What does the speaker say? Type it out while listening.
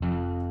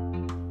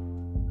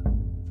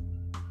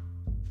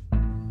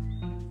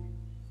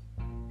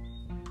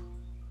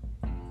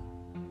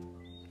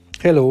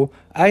Hello,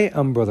 I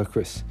am Brother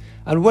Chris,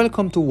 and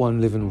welcome to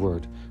One Living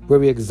Word, where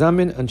we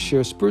examine and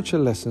share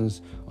spiritual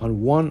lessons on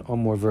one or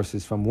more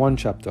verses from one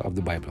chapter of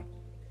the Bible.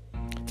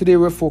 Today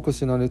we're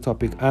focusing on the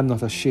topic, I'm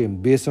not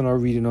ashamed, based on our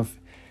reading of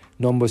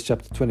Numbers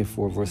chapter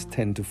 24, verse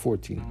 10 to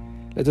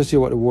 14. Let us hear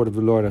what the word of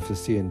the Lord has to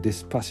say in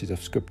this passage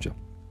of scripture.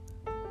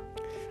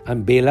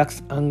 And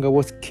Balak's anger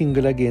was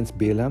kindled against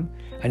Balaam,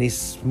 and he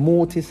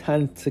smote his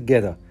hands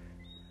together.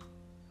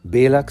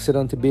 Balak said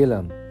unto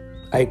Balaam,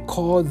 I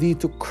call thee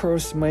to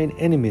curse mine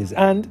enemies,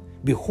 and,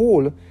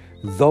 behold,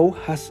 thou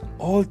hast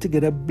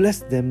altogether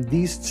blessed them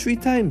these 3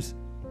 times.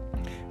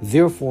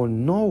 Therefore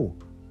now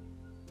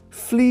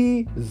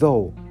flee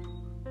thou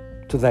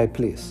to thy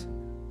place.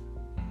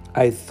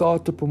 I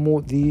thought to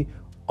promote thee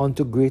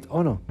unto great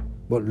honor,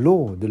 but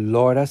lo, the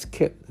Lord has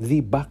kept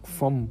thee back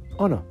from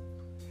honor.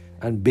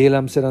 And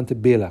Balaam said unto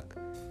Balak,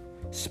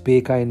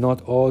 Spake I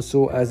not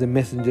also as the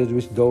messengers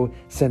which thou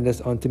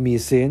sendest unto me,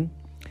 saying,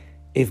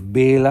 If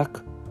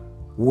Balak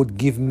would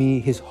give me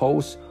his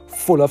house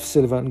full of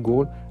silver and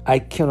gold, I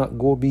cannot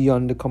go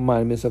beyond the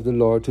commandments of the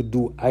Lord to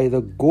do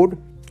either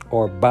good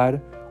or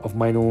bad of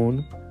mine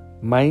own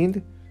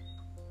mind,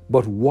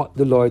 but what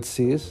the Lord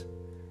says,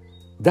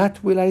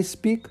 that will I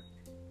speak.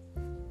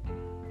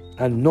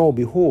 And now,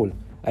 behold,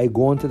 I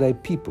go unto thy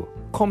people.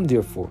 Come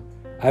therefore,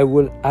 I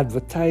will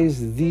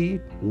advertise thee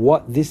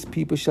what this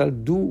people shall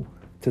do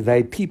to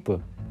thy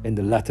people in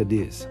the latter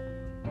days.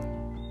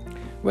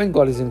 When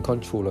God is in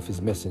control of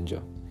his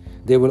messenger,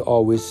 they will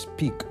always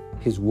speak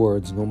his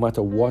words no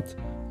matter what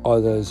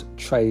others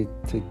try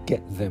to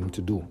get them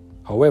to do.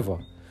 However,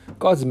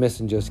 God's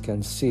messengers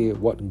can say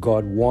what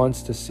God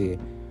wants to say,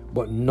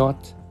 but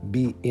not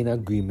be in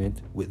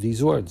agreement with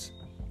these words.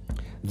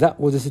 That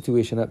was the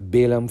situation that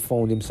Balaam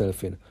found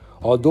himself in.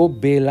 Although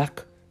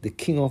Balak, the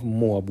king of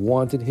Moab,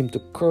 wanted him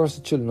to curse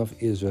the children of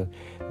Israel,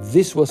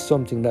 this was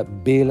something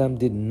that Balaam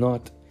did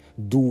not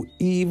do,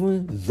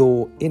 even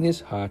though in his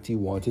heart he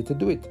wanted to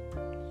do it.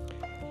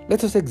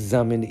 Let us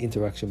examine the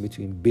interaction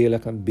between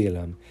Balak and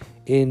Balaam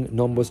in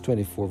Numbers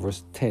 24,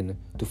 verse 10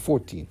 to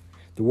 14.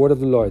 The word of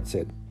the Lord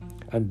said,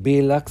 And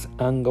Balak's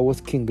anger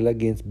was kindled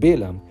against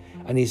Balaam,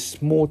 and he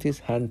smote his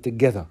hand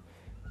together.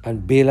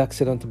 And Balak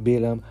said unto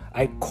Balaam,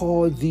 I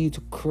call thee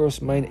to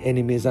curse mine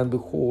enemies, and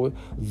behold,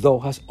 thou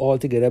hast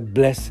altogether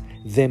blessed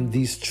them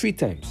these 3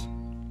 times.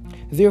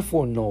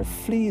 Therefore now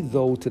flee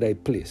thou to thy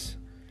place.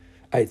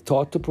 I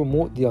thought to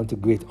promote thee unto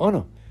great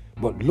honor,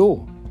 but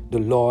lo, the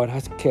Lord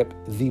has kept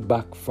thee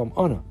back from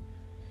honor.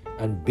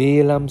 And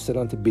Balaam said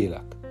unto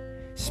Balak,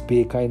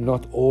 Spake I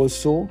not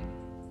also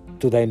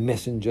to thy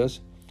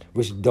messengers,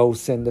 which thou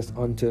sendest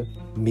unto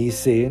me,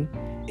 saying,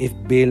 If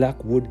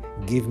Balak would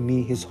give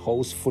me his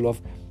house full of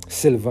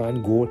silver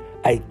and gold,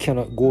 I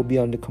cannot go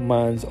beyond the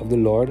commands of the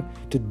Lord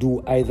to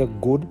do either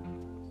good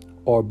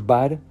or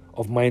bad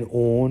of mine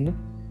own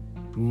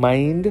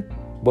mind,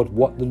 but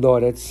what the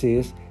Lord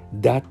says,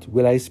 that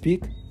will I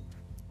speak.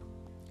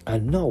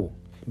 And now,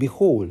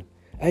 behold,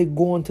 I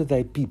go unto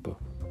thy people.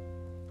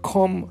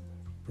 Come,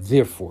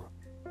 therefore,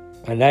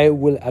 and I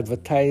will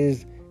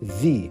advertise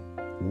thee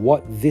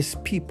what this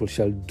people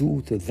shall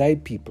do to thy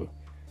people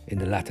in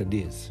the latter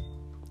days.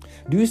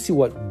 Do you see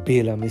what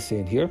Balaam is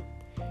saying here?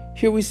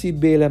 Here we see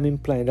Balaam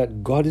implying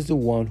that God is the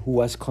one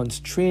who has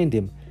constrained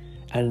him,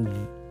 and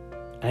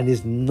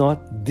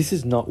this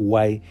is not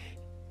why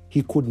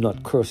he could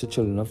not curse the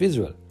children of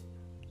Israel.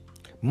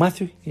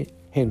 Matthew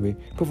Henry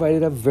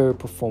provided a very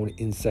profound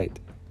insight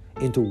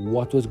into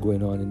what was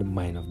going on in the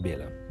mind of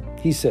Balaam.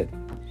 He said,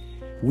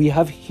 We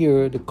have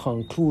here the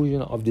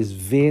conclusion of this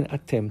vain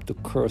attempt to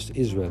curse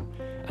Israel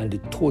and the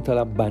total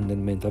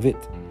abandonment of it.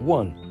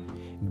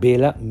 1.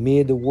 Balak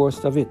made the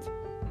worst of it.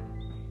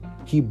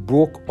 He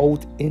broke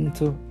out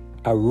into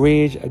a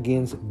rage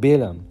against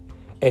Balaam,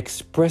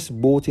 expressed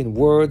both in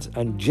words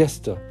and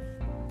gesture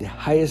the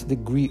highest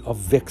degree of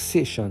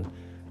vexation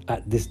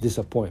at this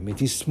disappointment.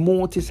 He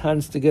smote his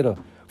hands together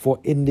for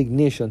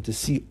indignation to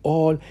see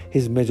all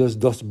his measures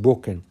thus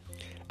broken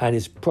and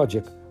his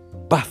project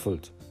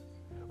baffled.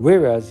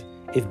 Whereas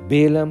if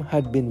Balaam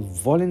had been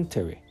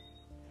voluntary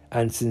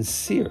and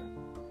sincere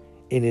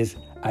in his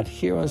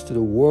adherence to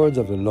the words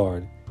of the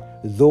Lord,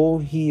 though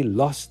he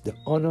lost the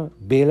honor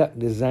Balak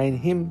designed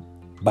him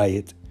by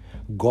it,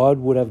 God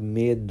would have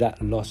made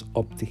that loss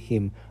up to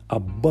him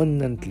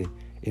abundantly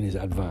in his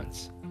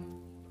advance.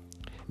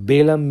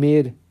 Balaam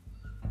made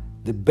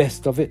the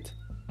best of it.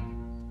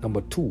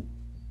 Number 2,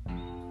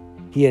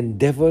 he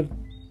endeavored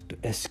to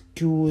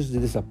excuse the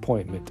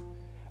disappointment,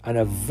 and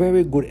a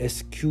very good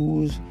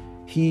excuse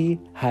he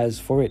has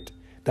for it,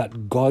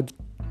 that God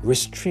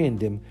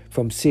restrained him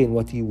from saying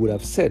what he would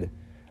have said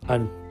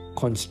and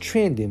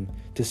constrained him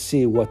to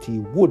say what he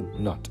would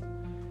not,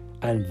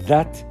 and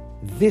that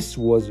this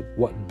was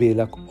what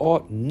Balak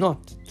ought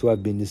not to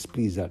have been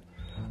displeased at,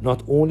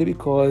 not only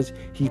because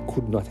he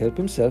could not help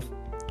himself,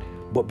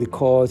 but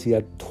because he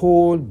had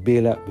told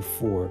Balak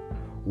before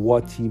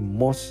what he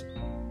must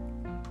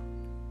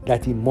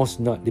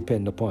not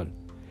depend upon.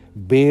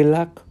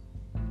 Balak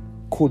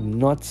could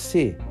not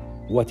say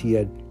what he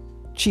had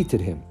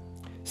cheated him.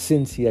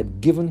 since he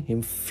had given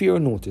him fair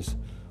notice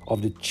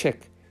of the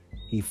check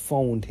he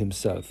found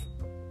himself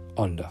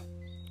under.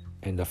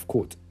 End of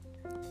quote.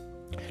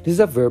 This is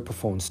a very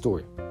profound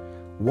story,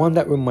 one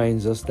that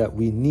reminds us that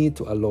we need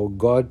to allow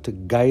God to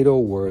guide our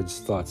words,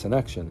 thoughts, and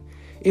action.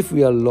 If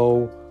we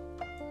allow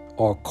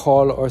or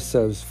call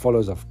ourselves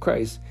followers of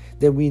Christ,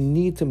 then we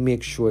need to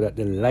make sure that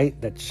the light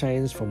that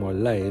shines from our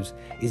lives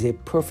is a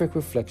perfect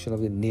reflection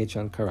of the nature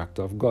and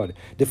character of God.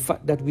 The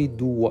fact that we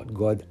do what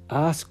God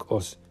asks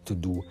us to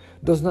do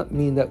does not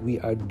mean that we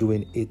are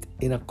doing it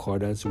in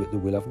accordance with the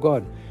will of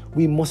God.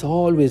 We must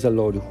always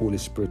allow the Holy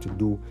Spirit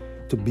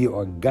to be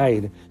our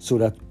guide, so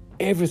that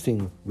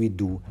everything we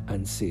do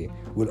and say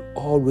will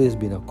always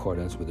be in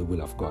accordance with the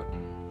will of God.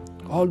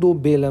 Although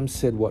Balaam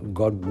said what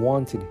God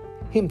wanted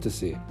him to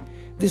say,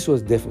 this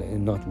was definitely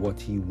not what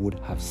he would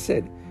have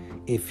said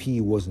if he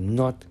was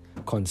not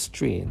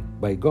constrained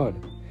by God.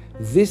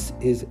 This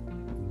is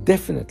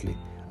definitely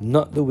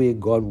not the way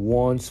God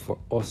wants for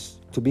us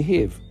to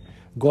behave.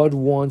 God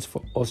wants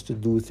for us to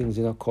do things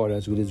in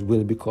accordance with his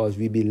will because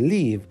we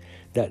believe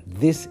that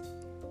this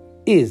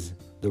is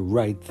the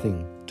right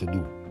thing to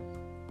do.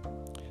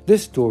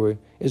 This story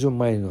is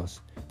reminding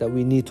us that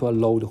we need to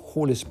allow the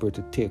Holy Spirit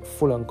to take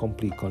full and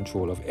complete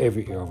control of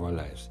every area of our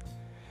lives.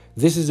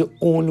 This is the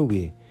only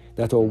way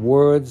that our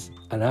words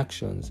and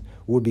actions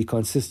will be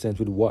consistent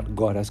with what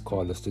God has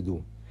called us to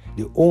do.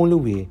 The only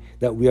way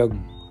that we are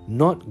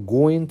not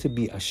going to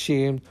be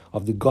ashamed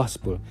of the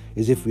gospel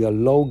is if we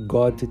allow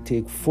God to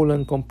take full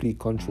and complete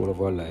control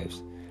of our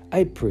lives.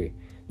 I pray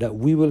that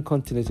we will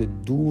continue to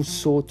do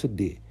so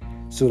today,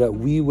 so that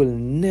we will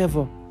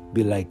never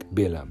be like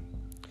Balaam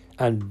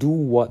and do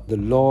what the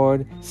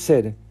Lord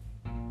said,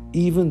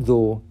 even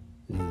though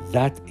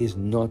that is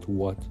not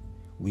what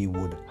we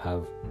would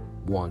have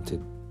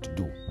wanted to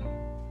do.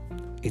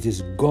 It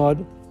is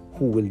God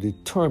who will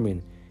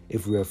determine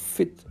if we are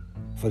fit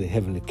for the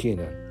heavenly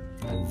Canaan,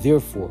 and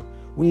therefore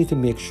we need to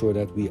make sure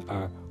that we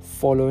are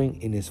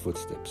following in his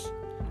footsteps.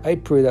 I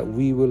pray that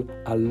we will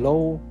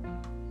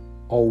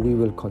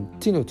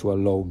continue to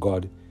allow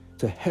God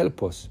to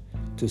help us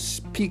to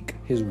speak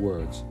his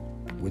words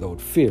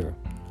without fear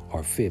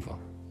or favor.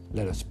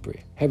 Let us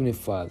pray. Heavenly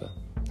Father,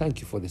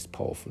 thank you for this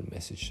powerful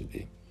message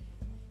today.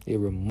 A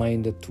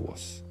reminder to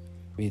us,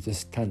 we need to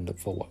stand up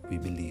for what we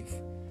believe.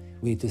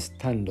 We need to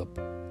stand up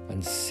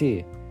and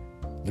say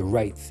the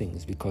right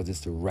things because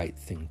it's the right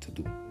thing to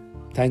do.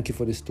 Thank you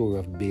for the story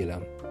of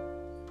Balaam.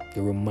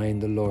 The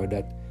reminder, Lord,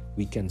 that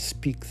we can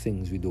speak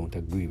things we don't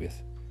agree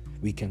with.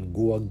 We can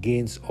go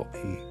against,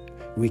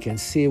 we can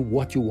say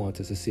what you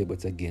want us to say, but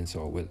it's against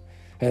our will.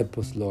 Help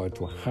us, Lord,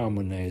 to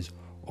harmonize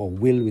our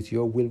will with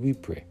your will, we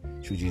pray.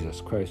 Through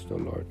Jesus Christ, our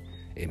Lord.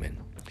 Amen.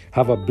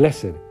 Have a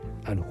blessed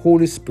and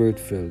Holy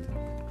Spirit-filled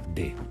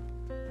day.